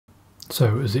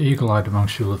So as the eagle-eyed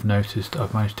amongst you will have noticed,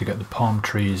 I've managed to get the palm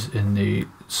trees in the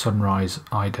sunrise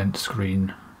ident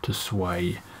screen to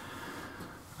sway.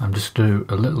 I'm just going to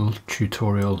do a little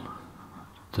tutorial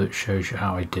that shows you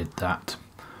how I did that.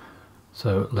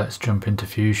 So let's jump into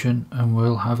Fusion and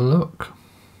we'll have a look.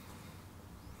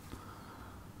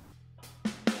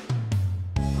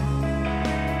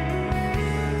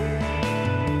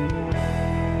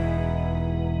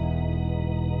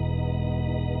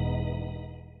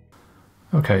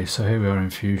 Okay, so here we are in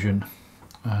Fusion,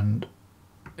 and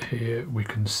here we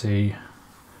can see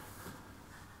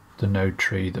the node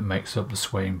tree that makes up the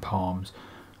swaying palms.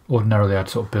 Ordinarily I'd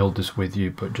sort of build this with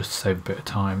you, but just to save a bit of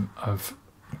time I've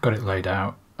got it laid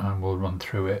out and we'll run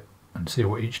through it and see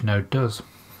what each node does.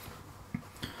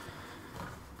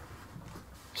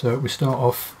 So we start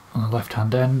off on the left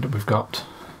hand end. We've got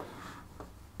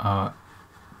our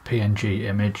PNG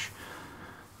image.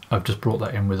 I've just brought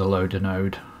that in with a loader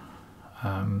node.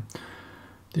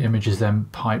 The image is then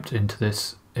piped into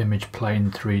this image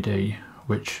plane 3D,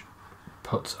 which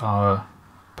puts our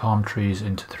palm trees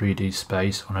into 3D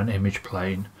space on an image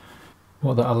plane.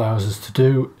 What that allows us to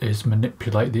do is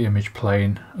manipulate the image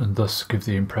plane and thus give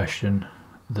the impression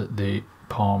that the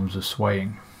palms are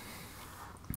swaying.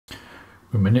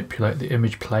 We manipulate the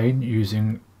image plane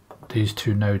using these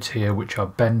two nodes here, which are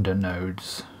bender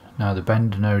nodes. Now the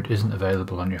bender node isn't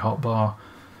available on your hotbar,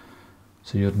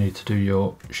 so you'll need to do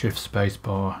your shift space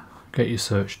bar, get your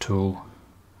search tool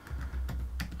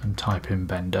and type in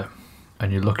bender,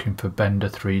 and you're looking for bender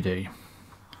 3D.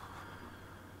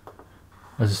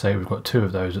 As I say, we've got two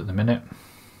of those at the minute.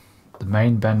 The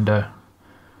main bender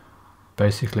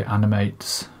basically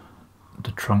animates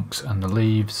the trunks and the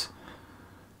leaves.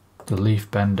 The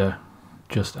leaf bender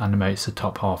just animates the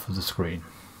top half of the screen.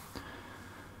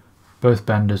 Both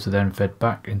benders are then fed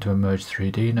back into a merge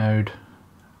 3D node,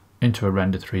 into a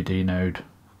render 3D node,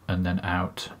 and then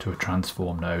out to a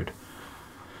transform node.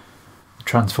 The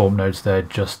transform node's there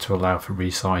just to allow for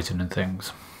resizing and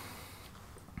things.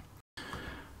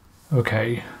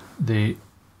 Okay, the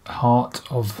heart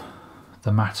of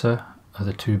the matter are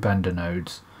the two bender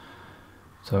nodes.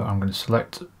 So I'm going to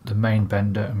select the main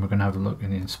bender and we're going to have a look in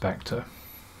the inspector.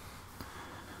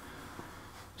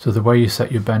 So the way you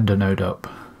set your bender node up,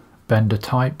 bender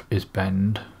type is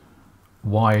bend,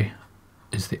 Y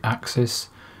is the axis,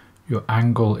 your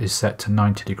angle is set to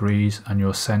 90 degrees and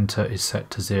your center is set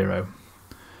to 0.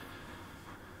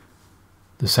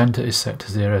 The center is set to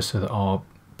 0 so that our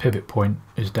pivot point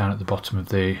is down at the bottom of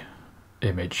the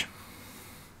image.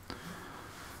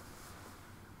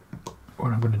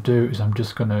 What I'm going to do is I'm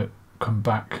just going to come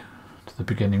back to the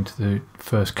beginning, to the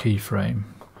first keyframe.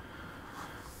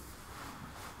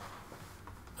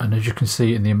 And as you can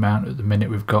see in the amount at the minute,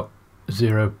 we've got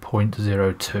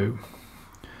 0.02.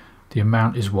 The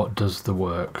amount is what does the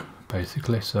work,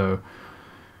 basically. So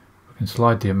we can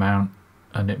slide the amount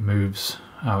and it moves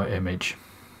our image.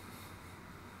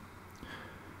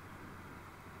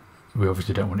 We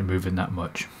obviously don't want it moving that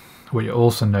much. What you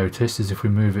also notice is if we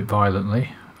move it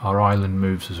violently, our island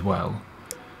moves as well.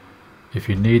 If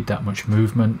you need that much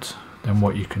movement, then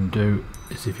what you can do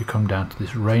is if you come down to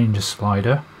this range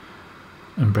slider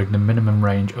and bring the minimum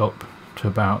range up to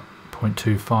about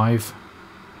 0.25,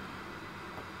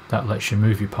 that lets you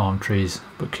move your palm trees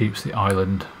but keeps the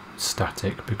island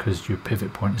static because your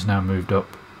pivot point is now moved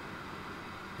up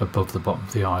above the bottom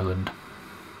of the island.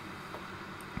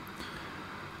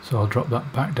 So I'll drop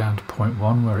that back down to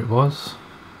 0.1 where it was.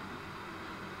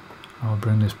 I'll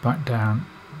bring this back down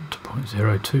to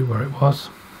 0.02 where it was.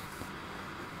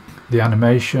 The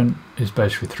animation is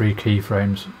basically 3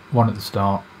 keyframes, one at the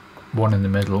start, one in the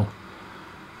middle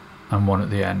and one at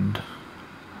the end.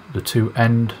 The 2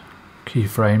 end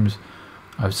keyframes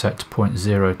I've set to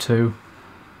 0.02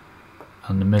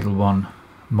 and the middle one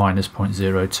minus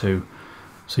 0.02.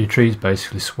 So your trees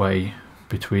basically sway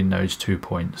between those 2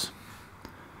 points.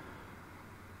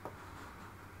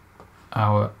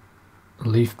 Our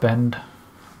leaf bend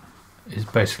is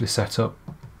basically set up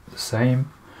the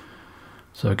same.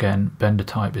 So again, bender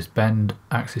type is bend,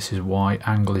 axis is Y,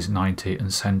 angle is 90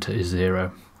 and center is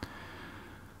 0.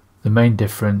 The main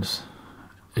difference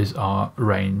is our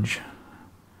range.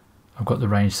 I've got the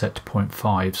range set to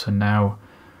 0.5, so now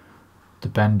the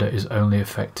bender is only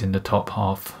affecting the top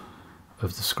half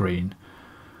of the screen.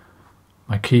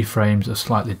 My keyframes are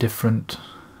slightly different,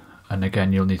 and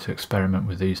again you'll need to experiment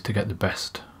with these to get the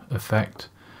best effect.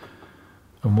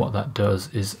 And what that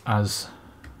does is as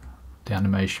the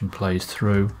animation plays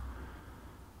through,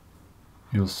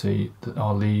 you'll see that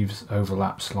our leaves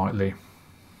overlap slightly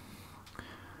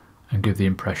and give the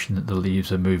impression that the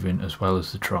leaves are moving as well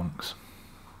as the trunks.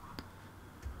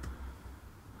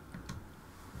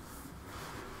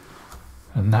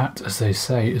 And that, as they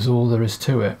say, is all there is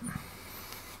to it.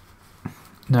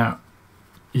 Now,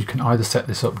 you can either set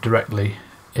this up directly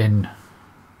in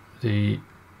the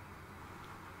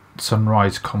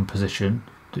sunrise composition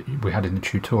that we had in the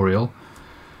tutorial.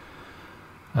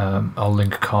 I'll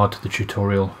link a card to the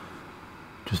tutorial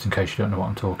just in case you don't know what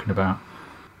I'm talking about.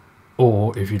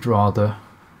 Or if you'd rather,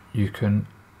 you can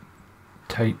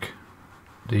take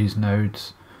these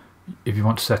nodes. If you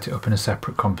want to set it up in a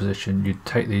separate composition, you'd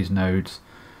take these nodes,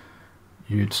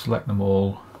 you'd select them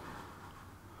all,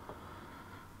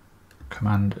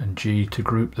 Command and G to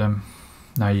group them.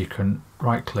 Now you can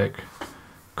right click,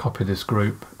 copy this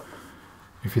group.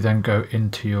 If you then go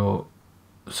into your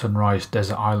Sunrise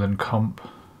Desert Island comp,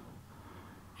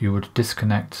 you would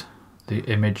disconnect the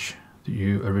image that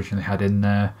you originally had in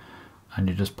there, and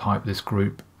you just pipe this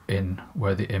group in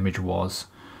where the image was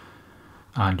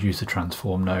and use the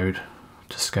transform node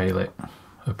to scale it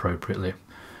appropriately,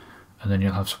 and then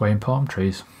you'll have swaying palm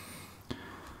trees.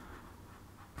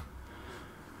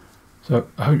 So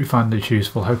I hope you find this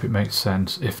useful, hope it makes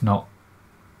sense. If not,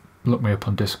 look me up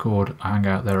on Discord, I hang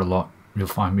out there a lot, you'll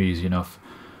find me easy enough.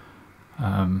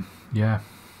 Yeah,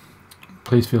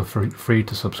 please feel free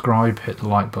to subscribe, hit the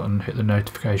like button, hit the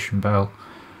notification bell,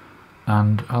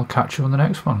 and I'll catch you on the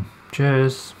next one.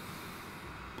 Cheers!